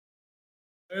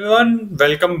Everyone,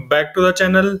 welcome back to the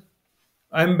channel.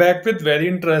 I'm back with very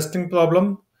interesting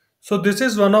problem. So this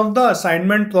is one of the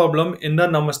assignment problem in the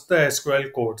Namaste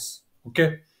SQL course.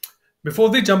 Okay. Before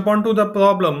we jump on to the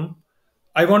problem,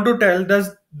 I want to tell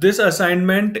that this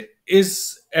assignment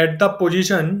is at the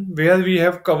position where we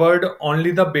have covered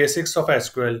only the basics of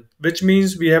SQL, which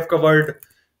means we have covered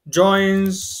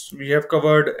joins, we have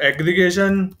covered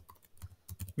aggregation,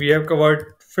 we have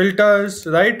covered filters,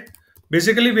 right?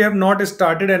 Basically, we have not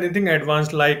started anything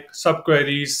advanced like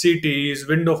subqueries, CTs,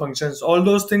 window functions. All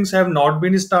those things have not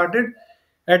been started.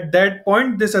 At that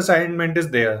point, this assignment is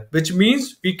there, which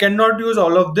means we cannot use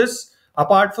all of this.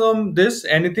 Apart from this,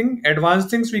 anything advanced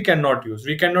things we cannot use.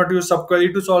 We cannot use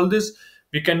subquery to solve this.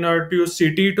 We cannot use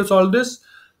CT to solve this.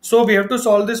 So we have to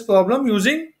solve this problem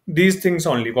using these things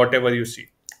only, whatever you see,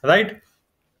 right?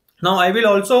 Now I will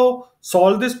also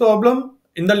solve this problem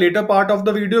in the later part of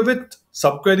the video with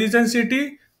subqueries and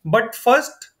CT. But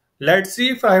first, let's see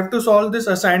if I have to solve this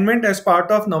assignment as part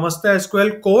of Namaste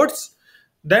SQL course,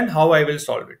 then how I will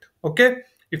solve it. Okay.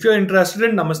 If you're interested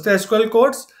in Namaste SQL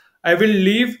course, I will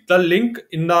leave the link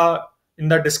in the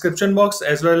description box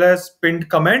as well as pinned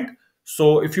comment.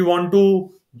 So if you want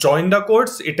to join the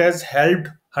course, it has helped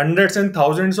hundreds and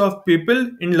thousands of people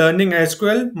in learning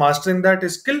SQL, mastering that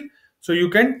skill. So you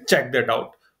can check that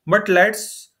out. But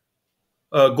let's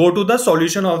go to the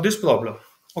solution of this problem.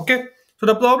 Okay. So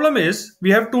the problem is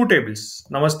we have two tables,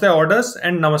 Namaste orders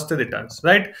and Namaste returns,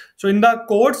 right? So in the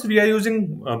codes, we are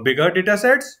using bigger data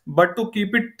sets, but to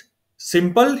keep it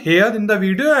simple here in the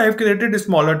video, I have created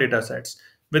smaller data sets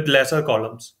with lesser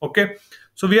columns. Okay.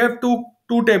 So we have two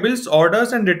tables,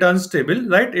 orders and returns table,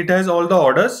 right? It has all the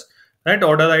orders, right?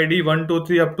 Order ID 1, 2,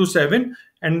 3 up to 7.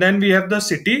 And then we have the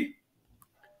city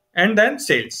and then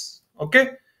sales. Okay.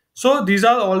 So these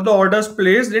are all the orders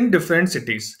placed in different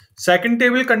cities. Second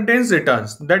table contains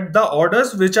returns, that the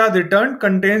orders which are returned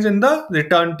contains in the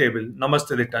return table,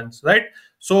 Namaste returns, right?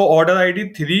 So order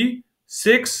ID 3,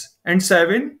 6 and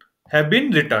 7 have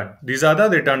been returned. These are the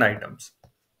return items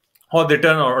or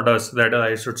return orders, rather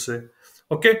I should say.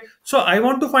 Okay, so I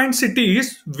want to find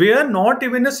cities where not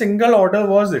even a single order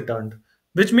was returned,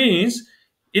 which means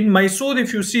in Mysore,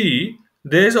 if you see,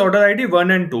 there is order ID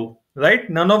 1 and 2, right?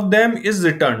 None of them is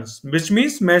returns, which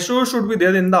means Mysore should be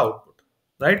there in the output,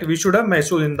 right? We should have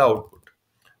Mysore in the output,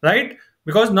 right?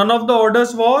 Because none of the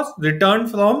orders was returned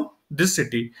from this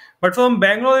city. But from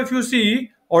Bangalore, if you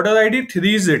see, order ID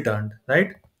 3 is returned,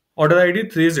 right? Order ID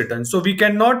 3 is returned. So we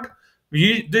cannot,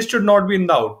 this should not be in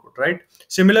the output, right?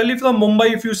 Similarly, from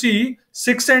Mumbai, if you see,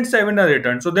 6 and 7 are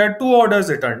returned. So there are two orders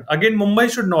returned. Again,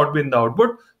 Mumbai should not be in the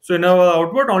output. So in our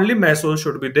output, only Mysore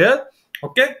should be there.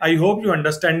 Okay, I hope you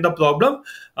understand the problem.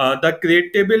 The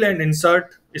create table and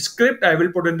insert script I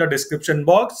will put in the description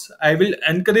box. I will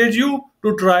encourage you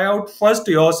to try out first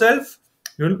yourself,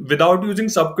 without using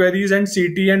subqueries and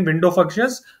CT and window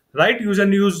functions, right?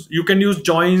 You can use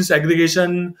joins,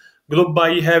 aggregation, group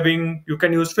by having, you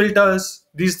can use filters,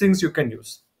 these things you can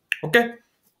use. Okay,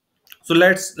 so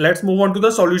let's move on to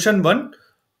the solution one,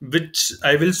 which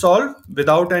I will solve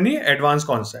without any advanced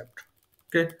concept.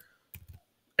 Okay,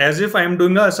 as if I am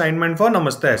doing an assignment for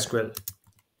Namaste SQL.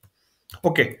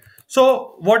 Okay,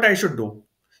 so what I should do?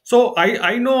 So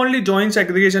I know only joins,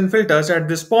 aggregation, filters at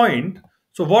this point.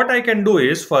 So what I can do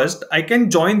is first I can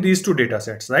join these two data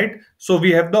sets, right? So we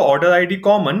have the order ID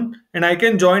common and I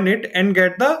can join it and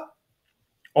get the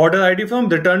order ID from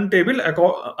return table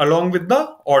along with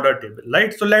the order table,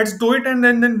 right? So let's do it and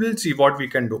then we'll see what we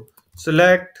can do.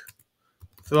 Select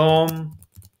from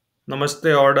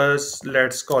Namaste orders,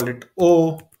 let's call it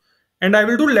O, and I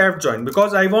will do left join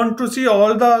because I want to see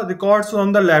all the records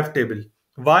from the left table.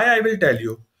 Why, I will tell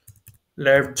you.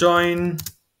 Left join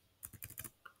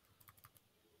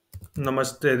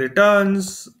Namaste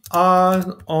returns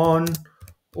are on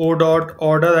O dot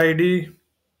order ID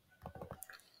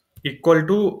equal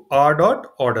to R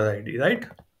dot order ID, right?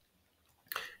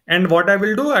 And what I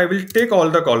will do, I will take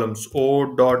all the columns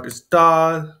O dot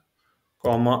star,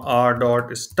 comma R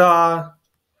dot star,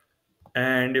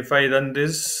 and if I run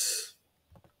this,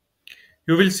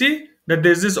 you will see that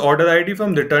there is this order ID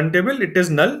from return table. It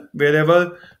is null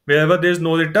wherever there is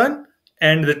no return,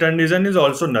 and return reason is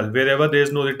also null wherever there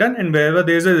is no return, and wherever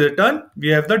there is a return we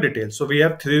have the details. So we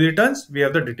have three returns, we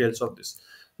have the details of this.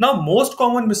 Now most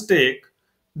common mistake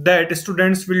that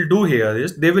students will do here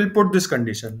is they will put this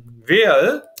condition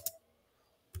where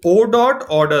O dot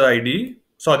order ID,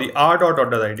 sorry, R dot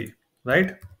order ID,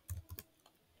 right?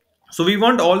 So we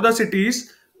want all the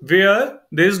cities where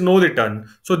there is no return.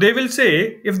 So they will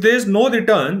say if there is no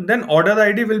return, then order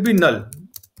ID will be null,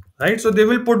 right? So they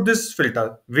will put this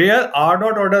filter where R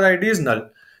dot order ID is null.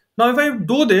 Now if I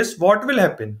do this, what will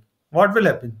happen? What will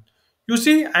happen? You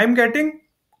see, I'm getting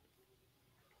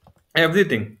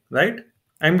everything, right?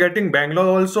 I'm getting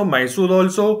Bangalore also, Mysore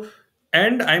also,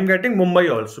 and I'm getting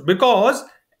Mumbai also, because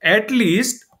at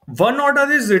least one order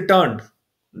is returned,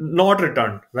 not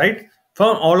returned, right?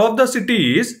 From all of the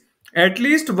cities, at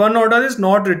least one order is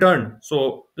not returned.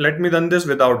 So let me run this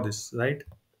without this, right?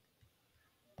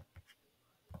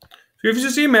 So if you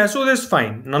see, Mysore is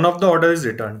fine, none of the order is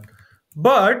returned.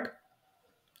 But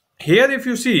here if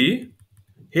you see,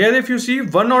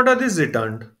 one order is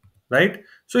returned, right?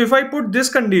 So if I put this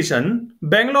condition,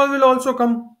 Bangalore will also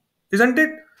come, isn't it?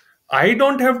 I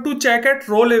don't have to check at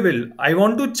row level. I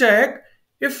want to check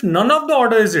if none of the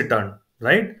order is returned,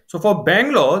 right? So for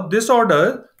Bangalore, this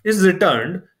order is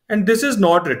returned and this is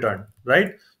not returned,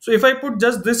 right? So if I put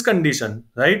just this condition,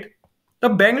 right, the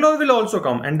Bangalore will also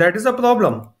come, and that is a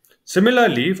problem.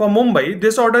 Similarly, for Mumbai,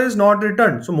 this order is not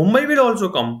returned. So Mumbai will also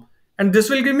come, and this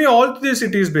will give me all three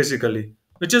cities basically,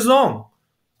 which is wrong.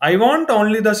 I want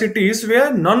only the cities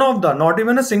where none of the, not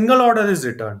even a single order is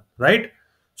returned, right?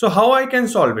 So how I can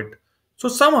solve it? So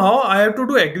somehow I have to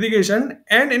do aggregation,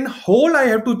 and in whole I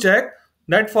have to check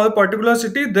that for a particular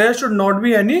city there should not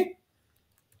be any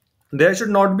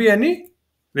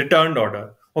returned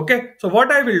order. Okay, so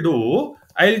what I will do,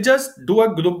 I'll just do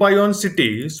a group by on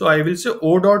city. So I will say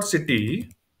o dot city,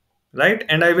 right?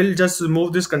 And I will just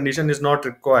remove this condition is not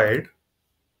required.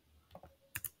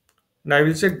 And I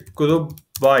will say group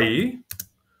by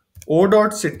o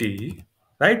dot city,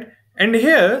 right? And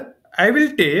here I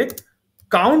will take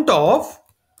count of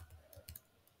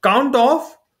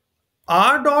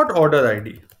r dot order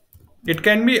id. It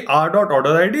can be r dot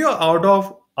order id or out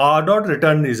of r dot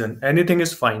return reason. Anything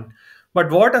is fine.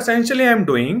 But what essentially I'm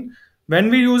doing, when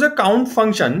we use a count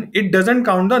function, it doesn't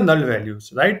count the null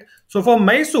values, right? So for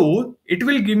Mysore, it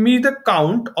will give me the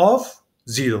count of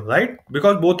 0, right?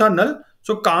 Because both are null.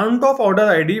 So count of order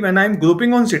id when I'm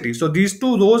grouping on city. So these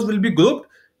two rows will be grouped,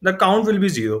 the count will be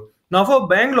 0. Now for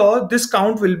Bangalore, this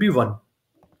count will be 1,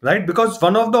 right? Because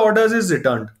one of the orders is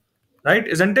returned, right?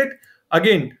 Isn't it?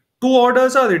 Again, two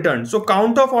orders are returned. So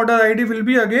count of order ID will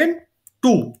be again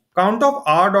 2. Count of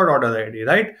r dot order ID,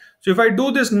 right? So if I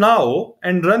do this now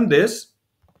and run this,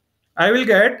 I will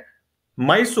get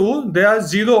Mysore, there are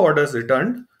 0 orders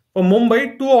returned. For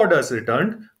Mumbai, 2 orders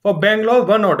returned. For Bangalore,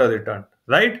 1 order returned,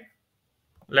 right?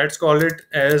 Let's call it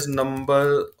as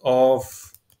number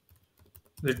of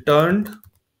returned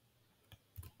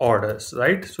orders,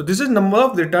 right? So this is number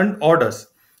of returned orders.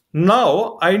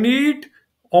 Now I need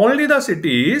only the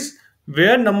cities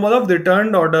where number of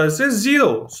returned orders is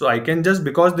 0. So I can just,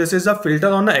 because this is a filter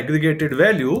on an aggregated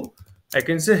value, I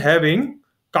can say having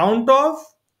count of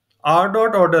r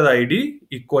dot order id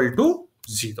equal to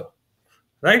 0,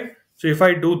 right? So if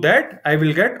I do that, I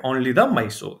will get only the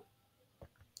Mysore,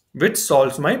 which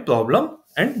solves my problem,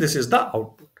 and this is the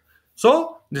output.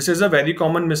 So this is a very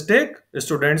common mistake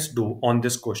students do on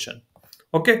this question.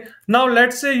 Okay, now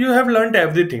let's say you have learned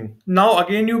everything. Now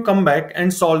again you come back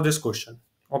and solve this question.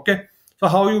 Okay, so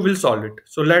how you will solve it?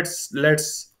 So let's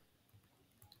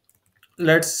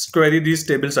query these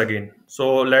tables again.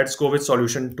 So let's go with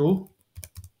solution 2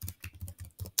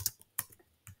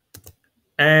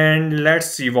 and let's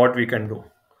see what we can do.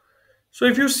 So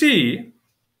if you see,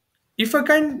 if I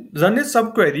can run a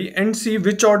subquery and see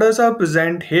which orders are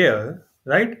present here,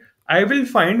 right, I will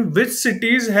find which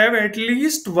cities have at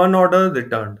least one order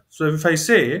returned. So if I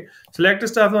say select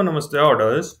star from Namaste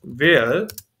orders where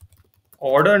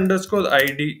order underscore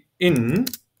id in,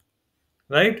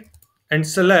 right, and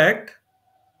select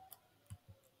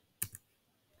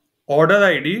order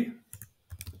id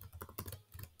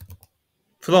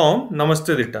from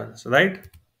Namaste returns, right?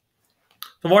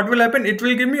 So what will happen? It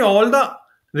will give me all the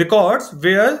records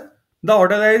where the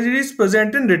order ID is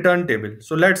present in return table.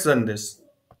 So let's run this,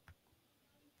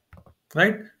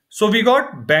 right? So we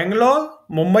got Bangalore,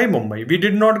 Mumbai. We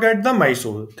did not get the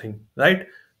Mysore thing, right?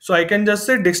 So I can just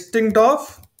say distinct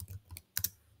of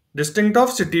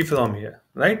city from here,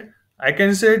 right? I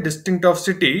can say distinct of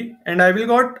city, and I will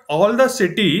got all the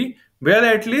city where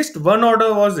at least one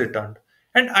order was returned.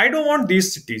 And I don't want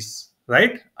these cities,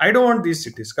 right? I don't want these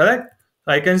cities, correct?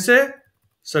 So I can say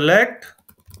select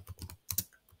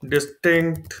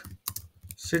distinct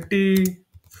city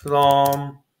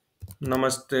from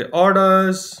Namaste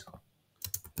orders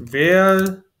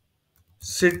where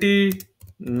city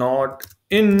not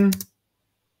in,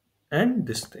 and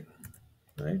this thing,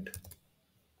 right?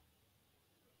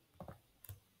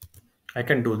 I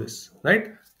can do this,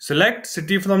 right? Select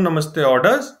city from Namaste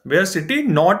orders where city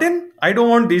not in. I don't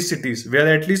want these cities where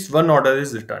at least one order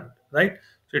is returned, right?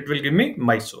 So it will give me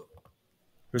Mysore.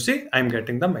 You see, I'm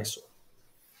getting the Mysore.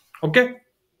 Okay.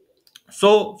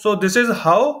 So this is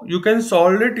how you can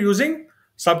solve it using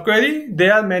subquery.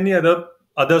 There are many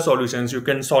other solutions. You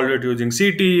can solve it using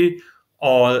CT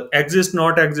or exist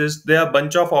not exist. There are a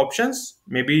bunch of options.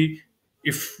 Maybe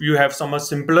if you have some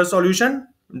simpler solution,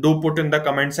 do put in the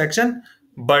comment section.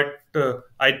 But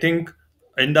I think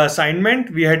in the assignment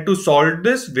we had to solve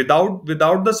this without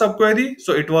the subquery.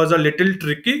 So it was a little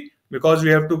tricky because we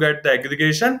have to get the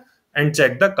aggregation and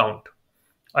check the count.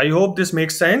 I hope this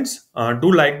makes sense.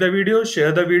 Do like the video,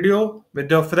 share the video with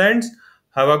your friends.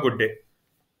 Have a good day.